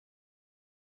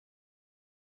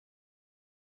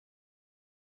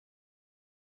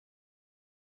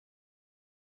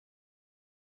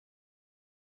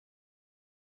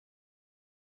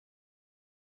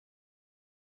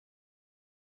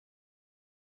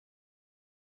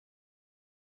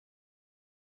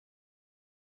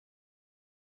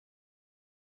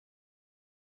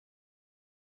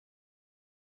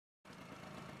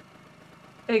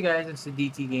Hey guys, it's the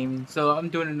DT Gaming. So I'm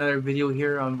doing another video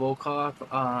here on Volkhov.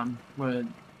 I'm gonna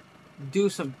do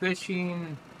some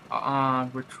fishing.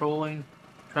 We're trolling,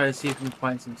 try to see if we can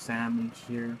find some salmon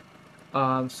here.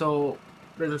 So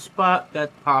there's a spot that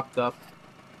popped up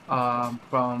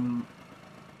from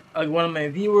one of my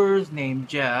viewers named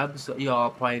Jabs.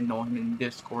 Y'all probably know him in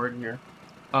Discord here.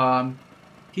 Um,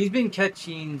 he's been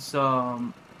catching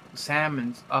some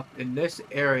salmons up in this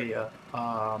area,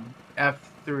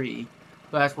 F3.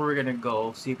 So that's where we're gonna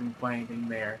go, see if we can find anything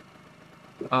there.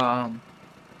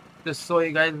 Just so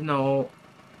you guys know,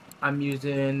 I'm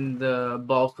using the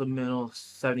Balsa Middle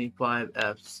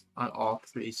 75Fs on all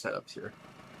three setups here.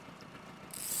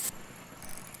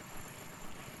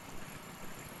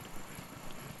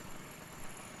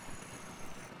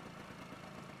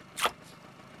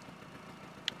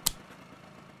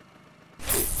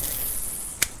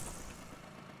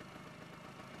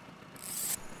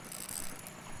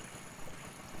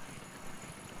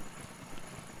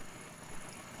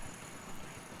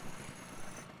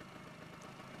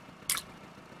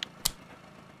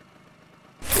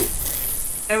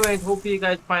 Anyways, hope you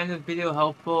guys find this video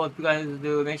helpful. If you guys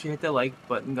do, make sure you hit the like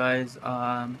button, guys.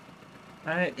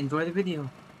 Alright, enjoy the video.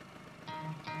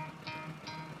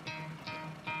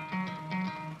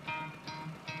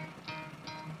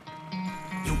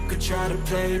 You could try to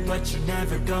play, but you're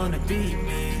never gonna beat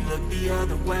me. Look the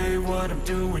other way, what I'm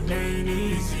doing ain't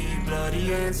easy. Bloody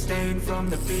hands stained from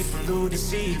the people who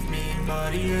deceive me.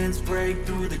 Muddy hands break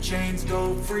through the chains,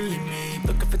 go free me.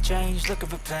 Looking for change, looking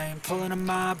for pain. Pulling a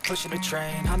mob, pushing a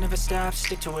train. I'll never stop,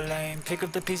 stick to a lane. Pick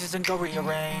up the pieces and go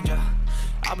rearrange.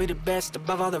 I'll be the best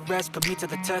above all the rest, put me to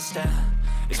the test.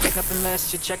 Expect nothing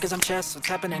less, you check as I'm chess, what's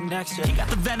happening next, yeah. He got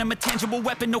the venom, a tangible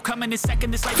weapon, no coming in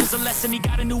second. This life is a lesson, he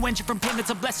got a new engine from pain, it's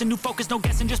a blessing. New focus, no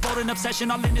guessing, just bold and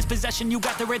obsession. All in his possession, you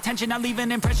got their attention. I leave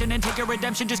an impression and take your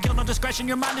redemption. Just kill, no discretion,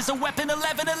 your mind is a weapon.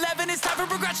 11-11, it's time for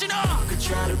progression, You could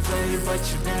try to play,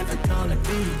 but you're never gonna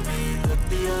beat me. Look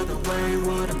the other way,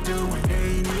 what I'm doing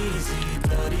ain't easy.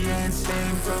 Bloody hands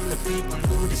stained from the people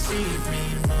who deceive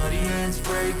me. Muddy hands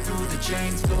break through the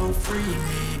chains, go free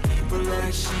me. People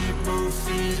like sheep move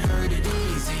feet, hurt it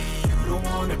easy. You don't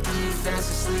wanna be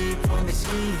fast asleep when they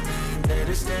scheming.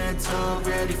 Better stand tall,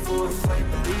 ready for a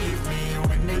fight, believe me.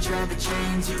 When they try the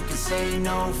chains, you can say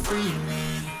no, free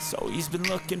me. So he's been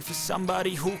looking for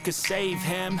somebody who could save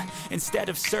him, instead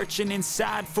of searching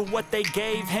inside for what they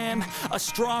gave him. A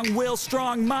strong will,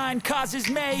 strong mind causes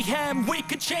mayhem. We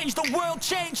could change the world,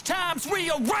 change times,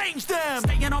 rearrange them.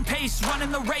 Staying on pace,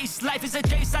 running the race. Life is a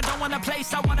chase, I don't want a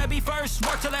place, I wanna be first.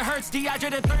 Work till it hurts,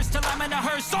 dehydrated thirst till I'm in a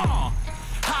hearse.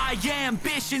 High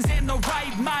ambitions in the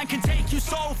right mind can take you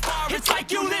so far. It's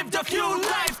like you lived a few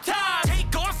lifetimes.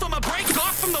 Take off from a break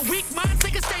off from the weak minds.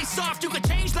 They can stay soft. You can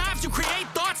change lives. You create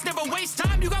thoughts. Never waste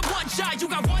time. You got one shot. You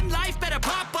got one life. Better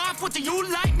pop off. What do you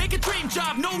like? Make a dream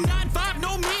job. No 9-5.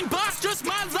 No mean boss. Just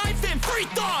my life and free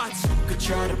thoughts. You could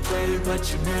try to play, but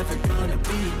you're never gonna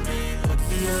beat me. Look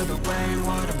the other way.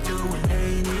 What I'm doing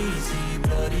ain't easy.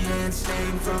 Bloody hands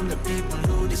stained from the people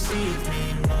who deceive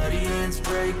me. Muddy hands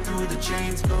break through the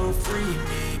chains, go free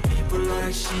me. People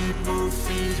like sheep move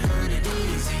feet, hurt it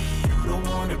easy. You don't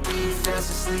wanna be fast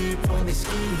asleep when they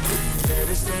scheme.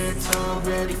 Better stand tall,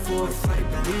 ready for a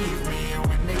fight, believe me.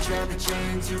 When they try the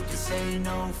chains, you can say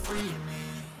no, free me.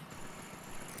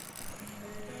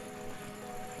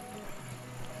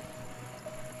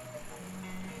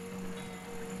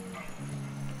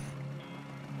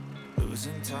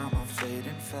 Losing time, I'm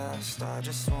fading fast. I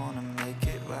just wanna make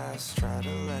it last. Try to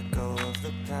let go of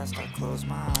the past. I close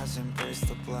my eyes, embrace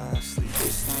the blast.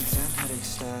 Sleepless nights and headache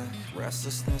stack.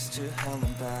 Restlessness to hell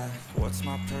and back. What's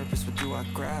my purpose? What do I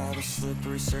grab? A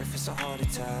slippery surface, a heart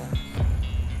attack.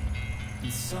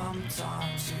 And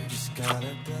sometimes you just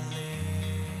gotta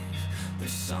believe.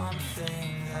 There's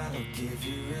something that'll give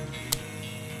you relief.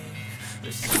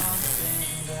 There's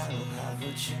something that'll have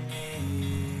what you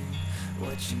need.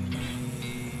 What you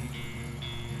need.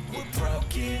 We're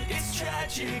broken, it's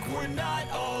tragic. We're not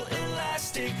all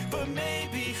elastic, but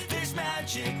maybe there's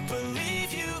magic.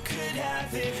 Believe you could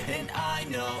have it. And I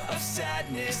know of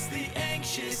sadness, the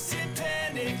anxious and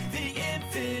panic, the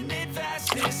infinite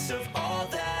vastness of all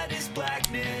that is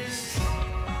blackness.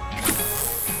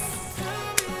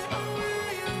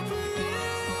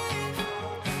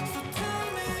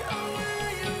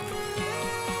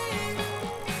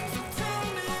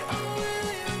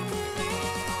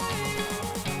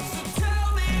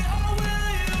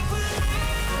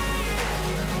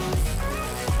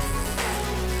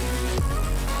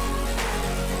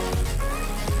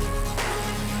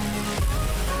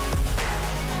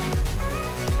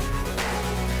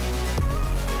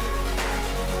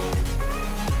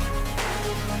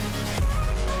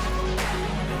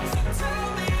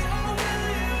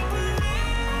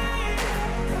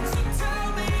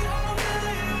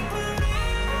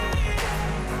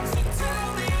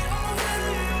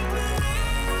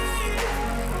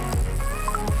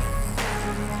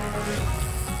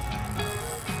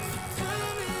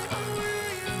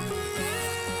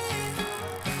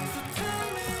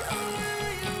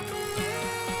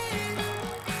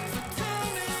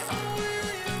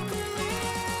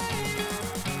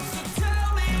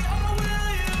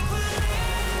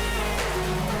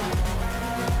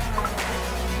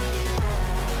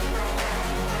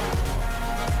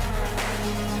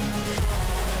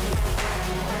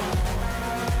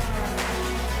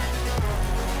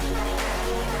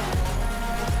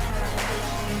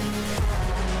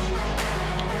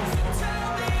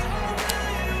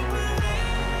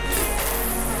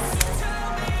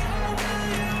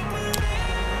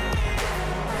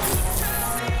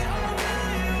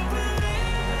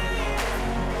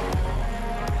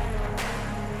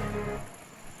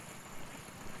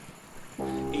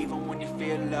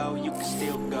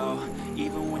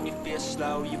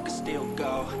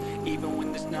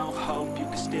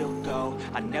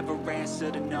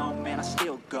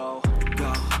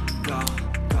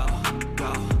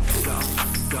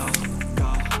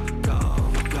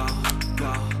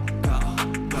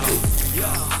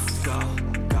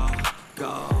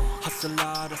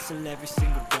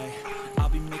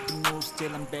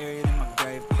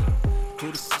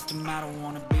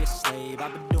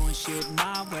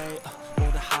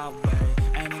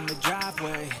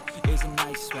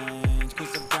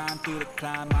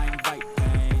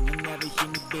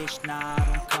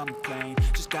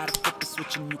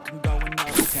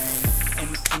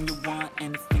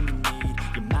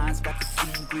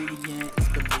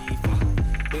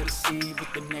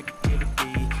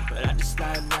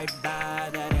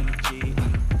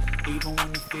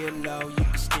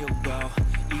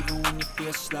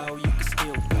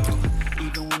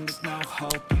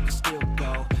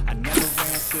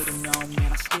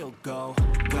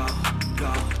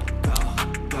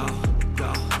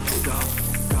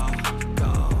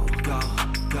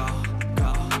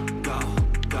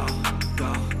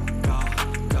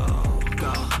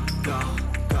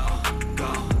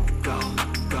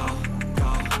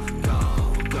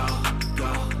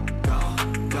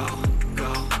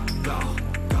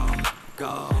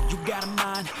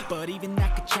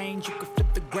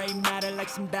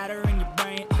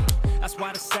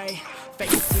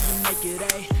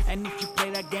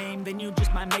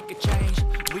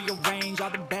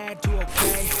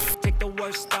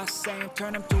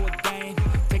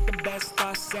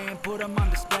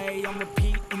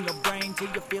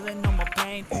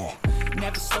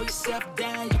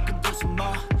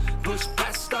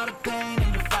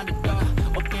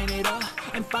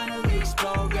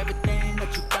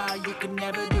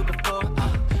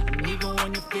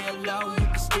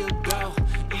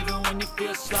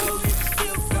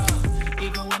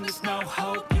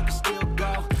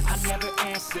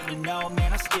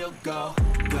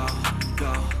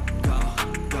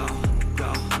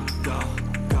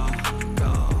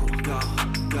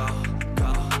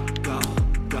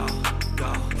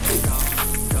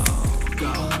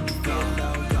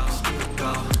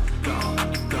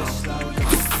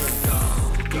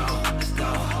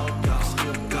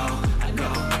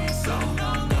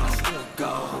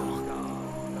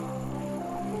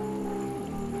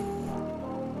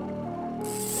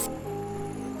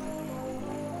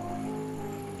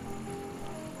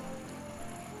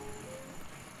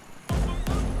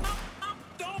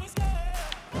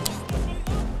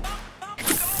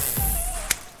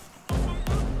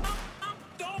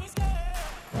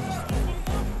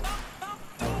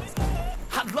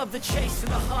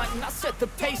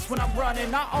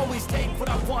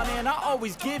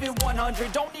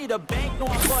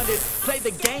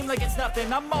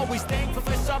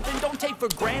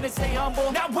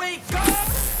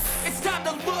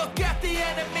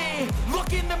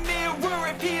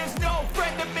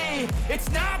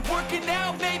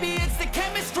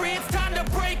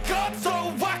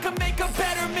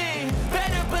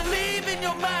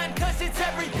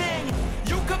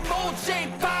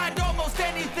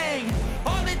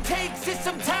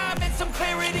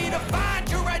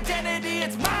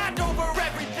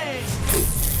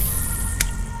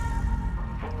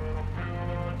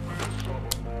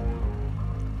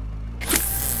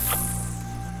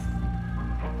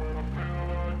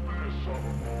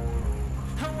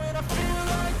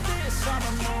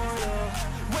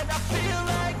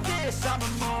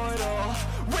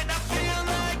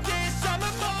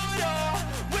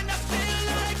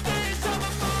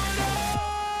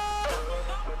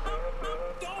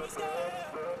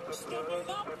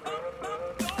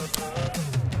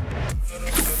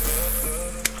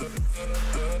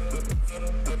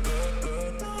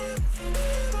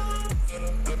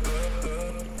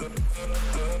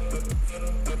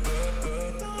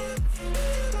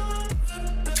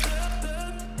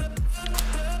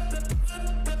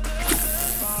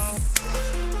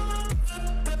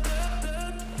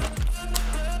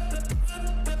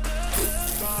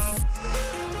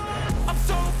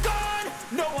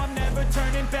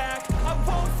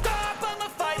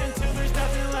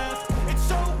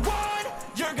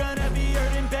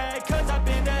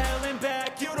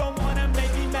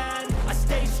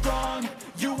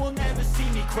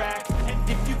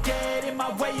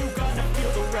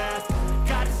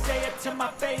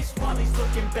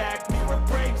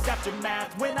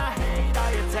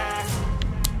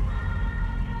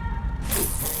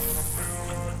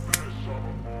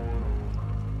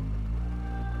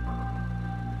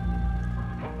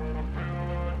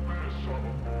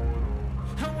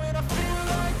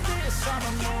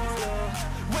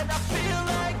 When I feel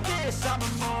like this, I'm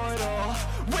immortal.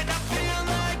 When I feel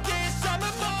like this, I'm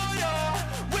immortal.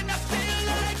 When I feel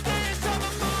like this, I'm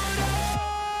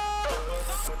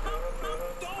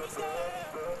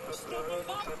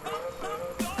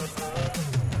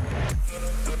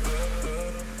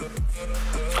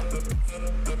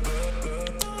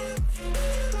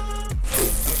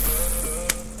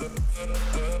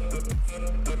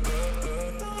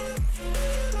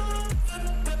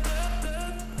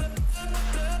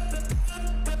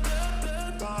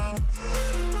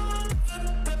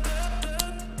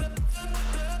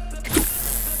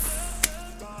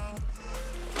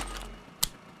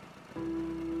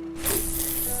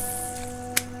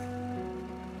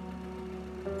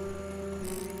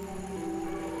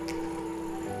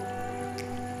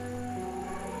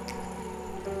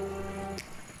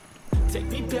Take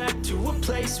me back to a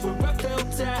place where I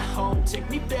felt at home. Take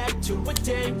me back to a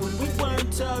day when we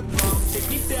weren't alone. Take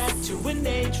me back to an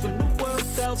age when the world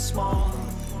felt small.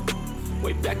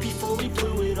 Way back before we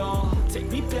blew it all. Take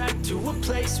me back to a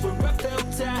place where I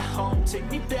felt at home.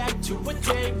 Take me back to a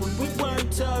day when we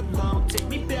weren't alone. Take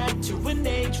me back to an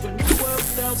age when the world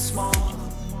felt small.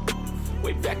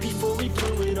 Way back before we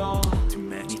blew it all. Too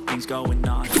many things going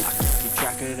on, I can't keep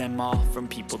track of them all. From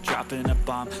people dropping a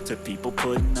bomb to people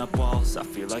putting up walls. I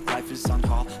feel like life is on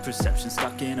hold, perception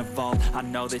stuck in a vault. I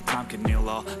know that time can heal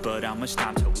all, but how much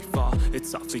time till we fall?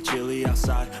 It's awfully chilly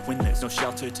outside, when there's no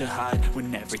shelter to hide.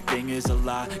 When everything is a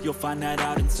lie, you'll find that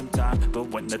out in some time. But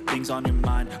when the things on your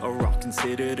mind are all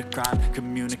considered a crime,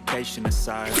 communication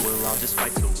aside, we'll all just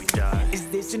fight till we die. Is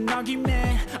this an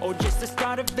argument, or just the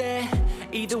start of it?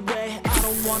 Either way, I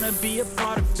don't wanna be a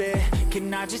part of it.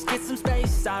 Can I just get some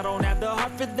space? I don't have the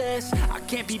heart for this. I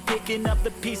can't be picking up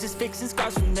the pieces, fixing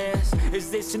scars from this. Is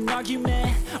this an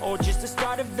argument, or just the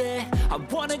start of it? I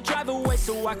wanna drive away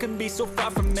so I can be so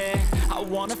far from it. I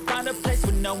wanna find a place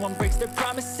where no one breaks their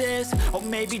promises. Or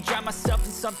maybe drown myself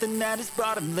in something that is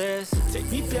bottomless. Take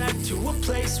me back to a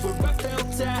place where I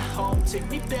felt at home. Take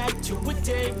me back to a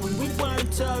day when we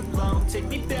weren't alone. Take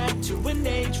me back to an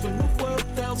age when the world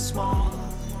felt small.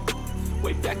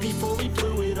 Way back before we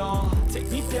blew it all. Take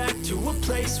me back to a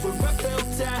place where I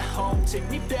felt at home. Take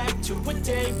me back to a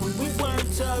day when we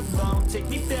weren't alone. Take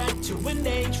me back to an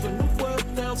age when the world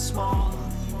felt small.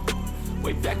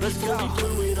 Way back before we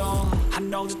blew it all. I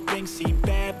know that things seem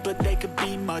bad, but they could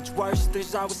be much worse.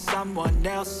 There's always someone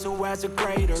else who has a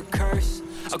greater curse,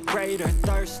 a greater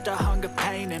thirst, a hunger,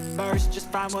 pain, and mercy.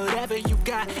 Just find whatever you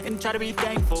got and try to be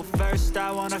thankful first.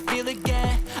 I wanna feel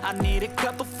again, I need a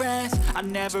couple friends. I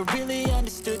never really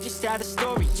understood just how the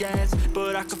story ends,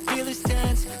 but I can feel it's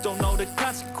tense, don't know the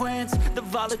consequence. The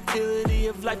volatility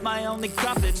of life, my only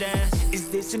confidence. Is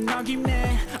this an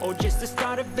argument, or just the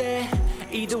start of it?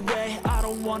 Either way, I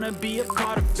don't wanna be a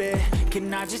part of it.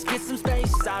 Can I just get some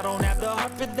space? I don't have the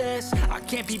heart for this. I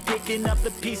can't be picking up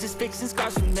the pieces, fixing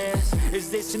scars from this. Is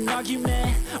this an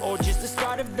argument, or just the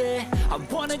start of it? I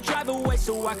wanna drive away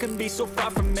so I can be so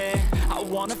far from it. I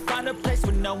wanna find a place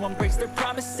where no one breaks their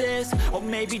promises. Or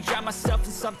maybe drown myself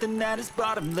in something that is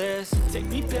bottomless. Take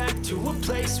me back to a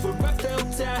place where I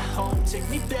felt at home. Take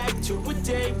me back to a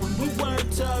day when we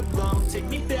weren't alone. Take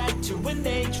me back to an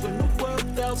age when the world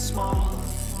felt small.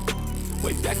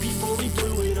 Way back before we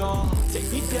blew it all.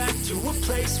 Take me back to a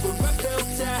place where I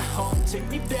felt at home. Take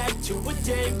me back to a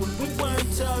day when we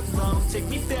weren't alone. Take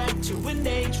me back to an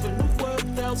age when the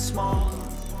world felt small.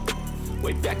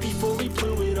 Way back before we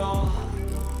blew it all.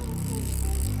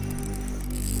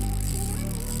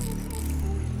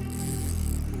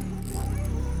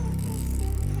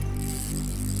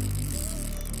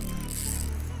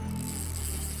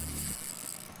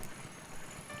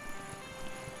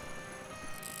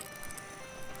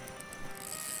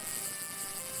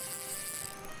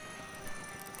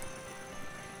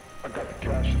 I got the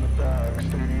cash in the bag,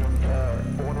 stadium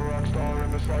packed. Born a rock star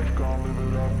in this life, gonna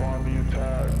live it up on the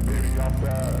attack. Baby, I'm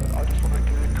bad, I just wanna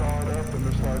get caught up in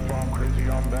this life. I'm crazy,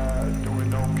 I'm mad, doing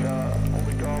no cap.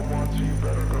 Only God wants you,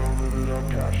 better go live it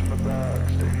up. Cash in the bag,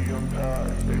 stadium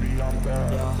packed. Baby, I'm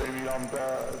bad, baby, I'm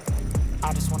bad.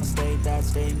 I just wanna stay bad,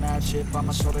 stay mad. Chip on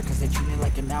my shoulder cause they treat me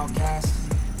like an outcast.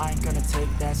 I ain't gonna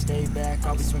take that, stay back.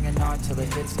 I'll be swinging hard till the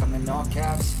hits come in all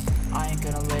caps. I ain't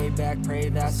gonna lay back, pray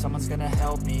that someone's gonna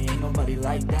help me. Ain't nobody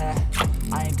like that.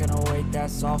 I ain't gonna wait,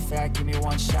 that's all fact. Give me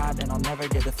one shot and I'll never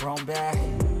get the throne back.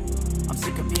 I'm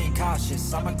sick of being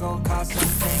cautious, I'ma go cause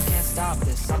something, can't stop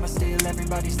this. I'ma steal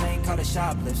everybody's lane, call it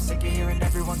shoplift. Sick of hearing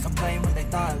everyone complain when they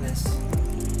thoughtless.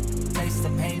 They erase the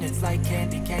pain. It's like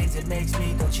candy canes, it makes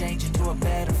me go change into a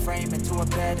better frame, into a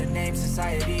better name.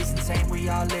 Society's insane, we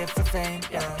all live for fame.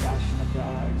 Yeah. Cash in the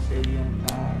bag, stadium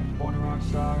packed. Born a rock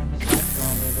star in this life,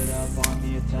 gonna live it up on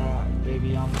the attack.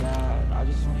 Baby, I'm bad, I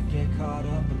just wanna get caught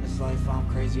up in this life. I'm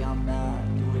crazy, I'm mad,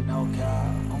 do it no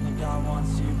cap. Only God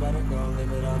wants you, better go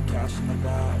live it up. Cash in the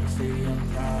bag, stadium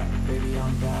packed. Baby,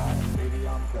 I'm bad, baby,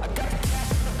 I'm bad. I got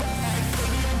cash in the bag,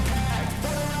 stadium packed.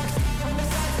 Born a rock star in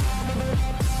this life, gonna live it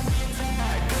up on the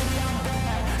attack. Baby, I'm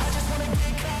bad, I just wanna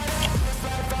get caught up in this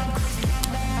life. I'm crazy, I'm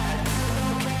mad, do it no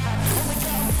cap. Only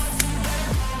God wants you,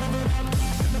 better go live it up.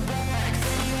 Cash in the bag,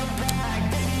 stadium packed.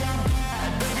 Baby, I'm bad,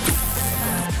 baby, I'm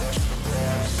bad. Cash in the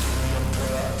bag, stadium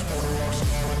packed. Born a rock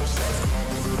star in this life,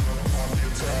 gonna live it up on the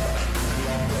attack. Baby,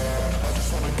 I'm bad, I just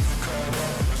wanna get caught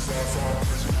up in this life. I'm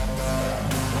crazy, I'm mad,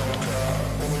 do it no cap.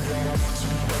 Only God wants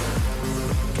you, better go live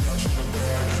it up. Cash in the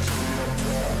bag, stadium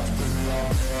packed. Baby,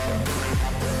 I'm bad, baby,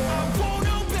 I'm bad. I won't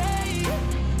obey.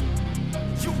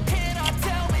 You cannot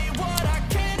tell me what I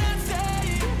cannot say.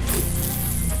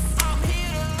 I'm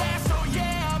here to last, so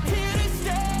yeah, I'm here to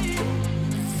stay.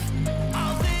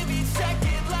 I'll live each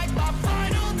second like my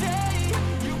final day.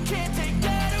 You can't take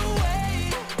that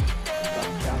away. Yeah.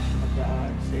 Cash in the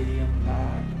bag, stadium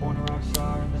packed. Born a rock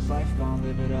star in this life, gonna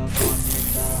live it up on the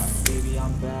attack. Baby,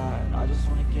 I'm bad, I just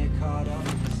wanna get caught up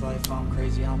in this life. I'm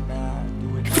crazy, I'm mad,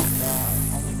 do it no cap.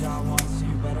 Only God wants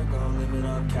you, better go live it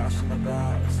up. Cash in the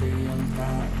bag, stadium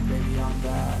packed. Baby, I'm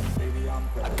bad, baby, I'm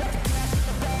bad. I got cash in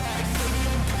the bag,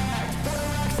 stadium packed. Born a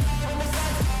rock star in this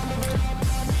life, gonna live it up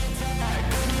on the attack.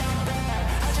 Baby, I'm bad,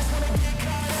 I just wanna get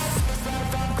caught up in this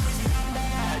life. I'm crazy, I'm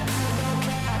mad, do it no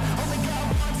cap. Only God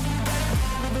wants you, better go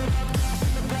live it up. Cash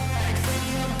in the bag,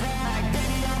 stadium packed.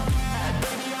 Baby, I'm bad,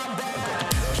 baby, I'm bad.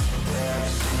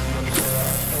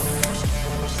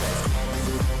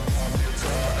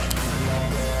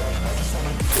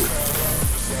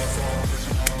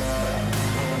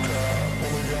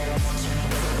 Only God wants you,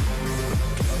 better